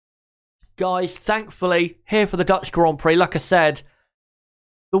guys. Thankfully, here for the Dutch Grand Prix. Like I said,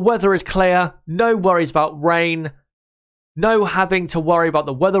 the weather is clear. No worries about rain. No having to worry about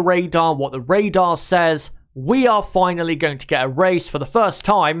the weather radar, what the radar says. We are finally going to get a race for the first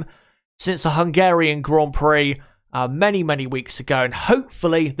time since the Hungarian Grand Prix many, many weeks ago. And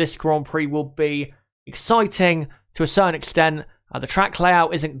hopefully this Grand Prix will be exciting to a certain extent. The track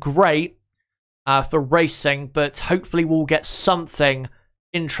layout isn't great for racing, but hopefully we'll get something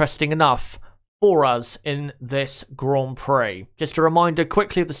interesting enough for us in this Grand Prix. Just a reminder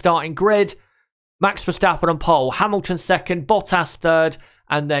quickly of the starting grid. Max Verstappen on pole, Hamilton second, Bottas third,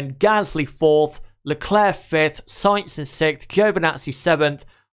 and then Gasly fourth, Leclerc fifth, Sainz in sixth, Giovinazzi seventh,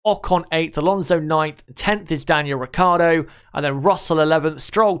 Ocon 8th, Alonso 9th, 10th is Daniel Ricciardo, and then Russell 11th,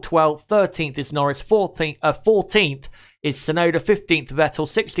 Stroll 12th, 13th is Norris, 14th is Tsunoda, 15th Vettel,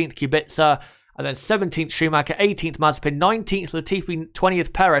 16th Kubica, and then 17th Schumacher, 18th Mazepin, 19th Latifi,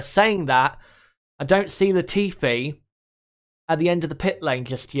 20th Perez. Saying that, I don't see Latifi at the end of the pit lane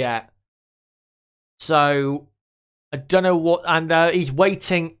just yet. So, I don't know what... And he's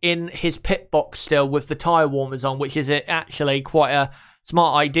waiting in his pit box still with the tyre warmers on, which is actually quite a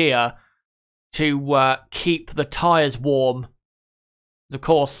smart idea to keep the tyres warm. Of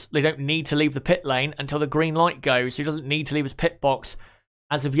course, they don't need to leave the pit lane until the green light goes. So he doesn't need to leave his pit box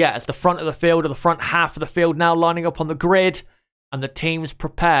as of yet. As the front of the field, or the front half of the field now lining up on the grid. And the teams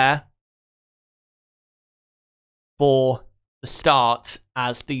prepare for the start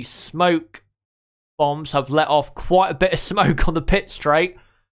as the smoke bombs have let off quite a bit of smoke on the pit straight.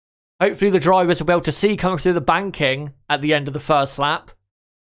 Hopefully the drivers will be able to see coming through the banking at the end of the first lap.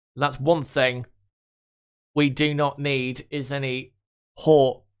 That's one thing we do not need, is any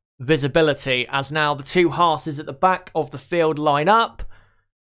poor visibility, as now the two Haas's at the back of the field line up.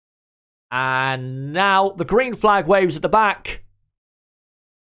 And now the green flag waves at the back.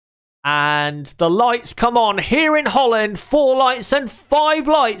 And the lights come on here in Holland. 4 lights and 5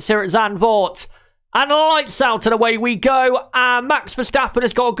 lights here at Zandvoort. And lights out and away we go. And Max Verstappen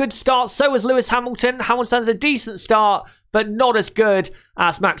has got a good start. So has Lewis Hamilton. Hamilton has a decent start, but not as good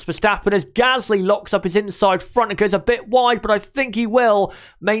as Max Verstappen, as Gasly locks up his inside front and goes a bit wide, but I think he will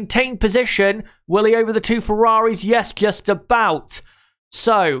maintain position. Will he over the 2 Ferraris? Yes, just about.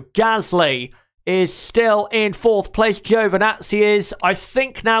 So, Gasly is still in 4th place. Giovinazzi is, I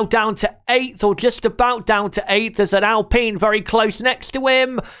think, now down to 8th, or just about down to 8th. There's an Alpine very close next to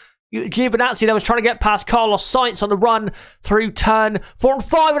him. Giovinazzi there was trying to get past Carlos Sainz on the run through turn 4 and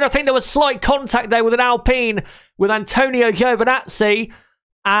 5, and I think there was slight contact there with an Alpine with Antonio Giovinazzi,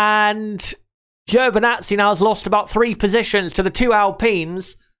 and Giovinazzi now has lost about 3 positions to the 2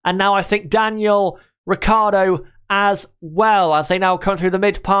 Alpines, and now I think Daniel Ricciardo as well, as they now come through the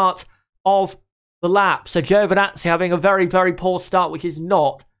mid part of the lap. So Giovinazzi having a very, very poor start, which is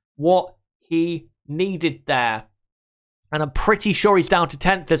not what he needed there. And I'm pretty sure he's down to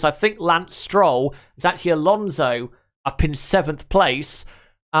 10th, as I think Lance Stroll is actually Alonso up in 7th place.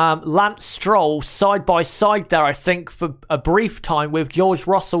 Lance Stroll side by side there, I think, for a brief time, with George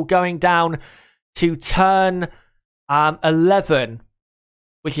Russell going down to turn 11,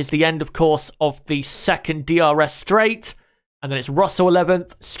 which is the end, of course, of the second DRS straight. And then it's Russell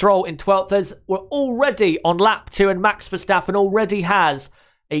 11th, Stroll in 12th. We're already on lap 2, and Max Verstappen already has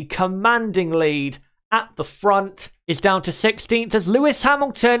a commanding lead at the front. Is down to 16th as Lewis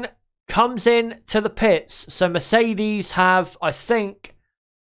Hamilton comes in to the pits. So Mercedes have, I think,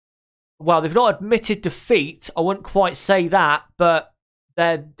 well, they've not admitted defeat. I wouldn't quite say that, but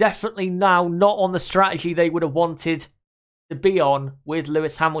they're definitely now not on the strategy they would have wanted to be on with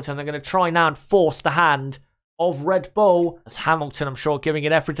Lewis Hamilton. They're going to try now and force the hand of Red Bull, as Hamilton, I'm sure, giving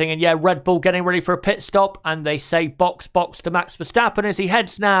it everything. And yeah, Red Bull getting ready for a pit stop, and they say box, box to Max Verstappen as he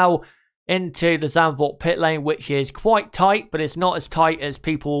heads now into the Zandvoort pit lane, which is quite tight, but it's not as tight as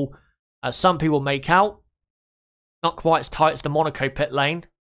some people make out. Not quite as tight as the Monaco pit lane.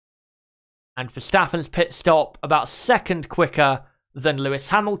 And Verstappen's pit stop about a second quicker than Lewis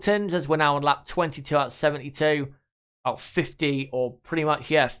Hamilton's, as we're now on lap 22 out of 72. About 50, or pretty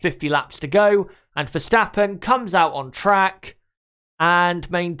much, yeah, 50 laps to go. And Verstappen comes out on track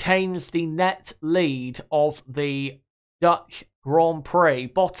and maintains the net lead of the Dutch Grand Prix.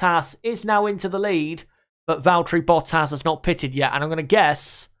 Bottas is now into the lead, but Valtteri Bottas has not pitted yet. And I'm going to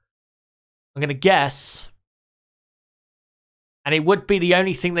guess, and it would be the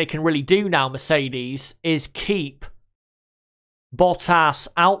only thing they can really do now, Mercedes, is keep Bottas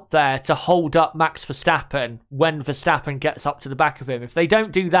out there to hold up Max Verstappen when Verstappen gets up to the back of him. If they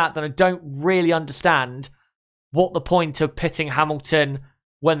don't do that, then I don't really understand what the point of pitting Hamilton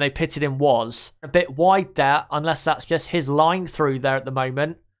when they pitted him was. A bit wide there, unless that's just his line through there at the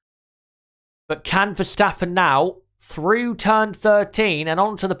moment. But can Verstappen now, through turn 13 and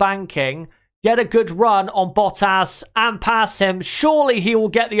onto the banking, get a good run on Bottas and pass him? Surely he will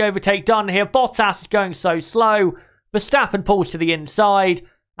get the overtake done here. Bottas is going so slow. Verstappen pulls to the inside.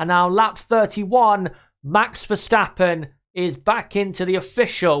 And now lap 31, Max Verstappen is back into the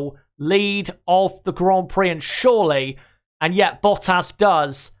official lead of the Grand Prix. And surely, and yet Bottas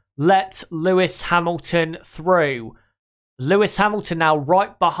does let Lewis Hamilton through. Lewis Hamilton now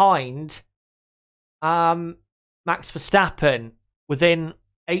right behind Max Verstappen within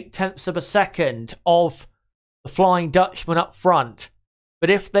 0.8 of a second of the Flying Dutchman up front. But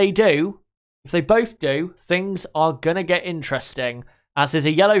if they both do, things are going to get interesting. As there's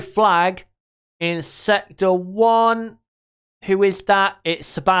a yellow flag in Sector 1. Who is that? It's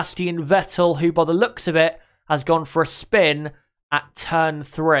Sebastian Vettel, who by the looks of it has gone for a spin at turn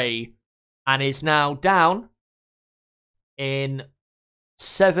 3 and is now down in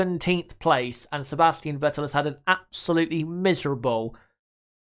 17th place. And Sebastian Vettel has had an absolutely miserable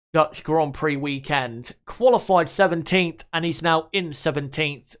Dutch Grand Prix weekend. Qualified 17th and he's now in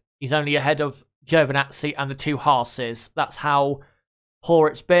 17th. He's only ahead of Giovinazzi and the two Haas's. That's how poor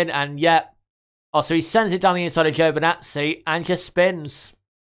it's been. And yet, so he sends it down the inside of Giovinazzi and just spins.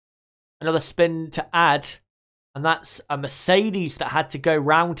 Another spin to add. And that's a Mercedes that had to go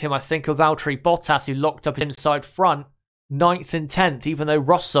round him. I think of Valtteri Bottas, who locked up his inside front. 9th and 10th, even though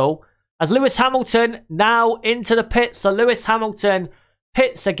Russell, as Lewis Hamilton now into the pits. So Lewis Hamilton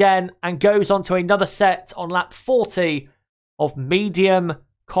pits again and goes on to another set on lap 40 of medium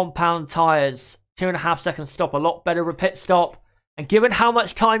compound tyres. 2.5 second stop, a lot better of a pit stop. And given how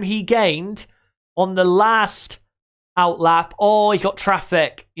much time he gained on the last outlap, oh, he's got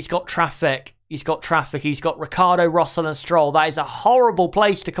traffic. He's got traffic. He's got traffic. He's got Ricciardo, Russell and Stroll. That is a horrible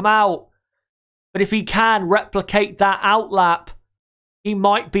place to come out. But if he can replicate that outlap, he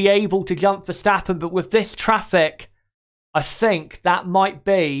might be able to jump Verstappen. But with this traffic, I think that might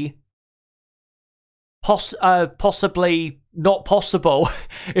be possibly not possible,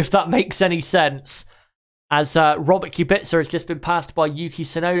 if that makes any sense. As Robert Kubica has just been passed by Yuki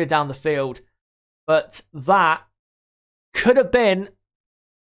Tsunoda down the field. But that could have been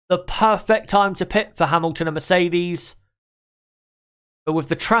the perfect time to pit for Hamilton and Mercedes. But with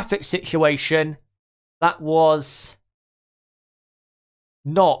the traffic situation, that was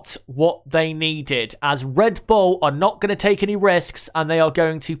not what they needed. As Red Bull are not going to take any risks and they are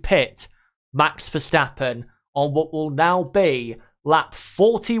going to pit Max Verstappen on what will now be lap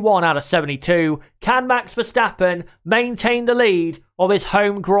 41 out of 72. Can Max Verstappen maintain the lead of his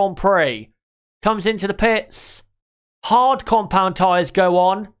home Grand Prix? Comes into the pits. Hard compound tyres go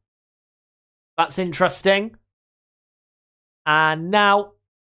on. That's interesting. And now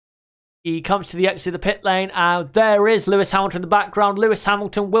he comes to the exit of the pit lane. There is Lewis Hamilton in the background. Lewis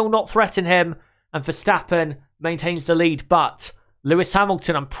Hamilton will not threaten him. And Verstappen maintains the lead. But Lewis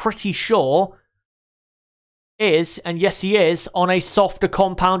Hamilton, I'm pretty sure, is, and yes he is, on a softer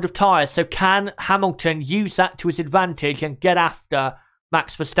compound of tyres. So can Hamilton use that to his advantage and get after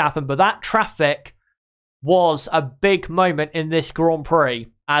Max Verstappen? But that traffic was a big moment in this Grand Prix.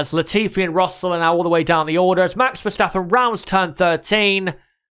 As Latifi and Russell are now all the way down the order. As Max Verstappen rounds turn 13.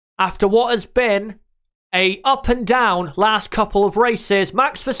 After what has been a up and down last couple of races,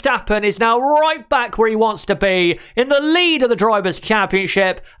 Max Verstappen is now right back where he wants to be, in the lead of the Drivers'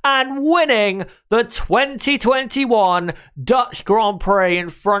 Championship and winning the 2021 Dutch Grand Prix in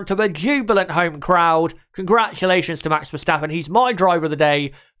front of a jubilant home crowd. Congratulations to Max Verstappen. He's my driver of the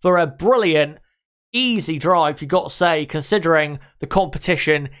day for a brilliant, easy drive, you've got to say, considering the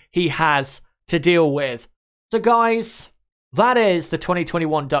competition he has to deal with. So guys, that is the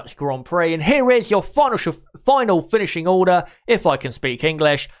 2021 Dutch Grand Prix, and here is your final finishing order, if I can speak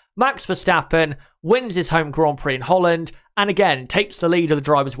English. Max Verstappen wins his home Grand Prix in Holland, and again, takes the lead of the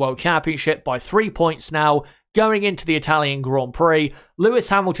Drivers' World Championship by 3 points now, going into the Italian Grand Prix. Lewis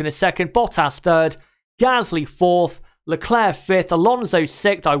Hamilton is second, Bottas third, Gasly fourth, Leclerc fifth, Alonso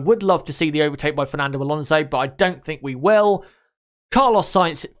sixth. I would love to see the overtake by Fernando Alonso, but I don't think we will. Carlos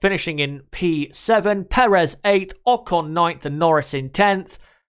Sainz finishing in P7, Perez 8th, Ocon 9th, and Norris in 10th.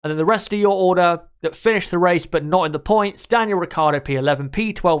 And then the rest of your order that finished the race but not in the points: Daniel Ricciardo P11,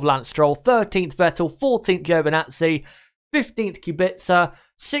 P12 Lance Stroll, 13th Vettel, 14th Giovinazzi, 15th Kubica,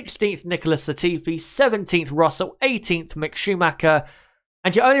 16th Nicholas Latifi, 17th Russell, 18th Mick Schumacher.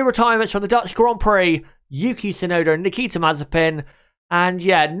 And your only retirements from the Dutch Grand Prix: Yuki Tsunoda and Nikita Mazepin. And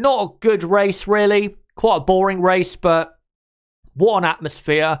yeah, not a good race really. Quite a boring race, but what an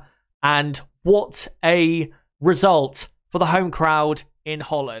atmosphere and what a result for the home crowd in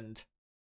Holland.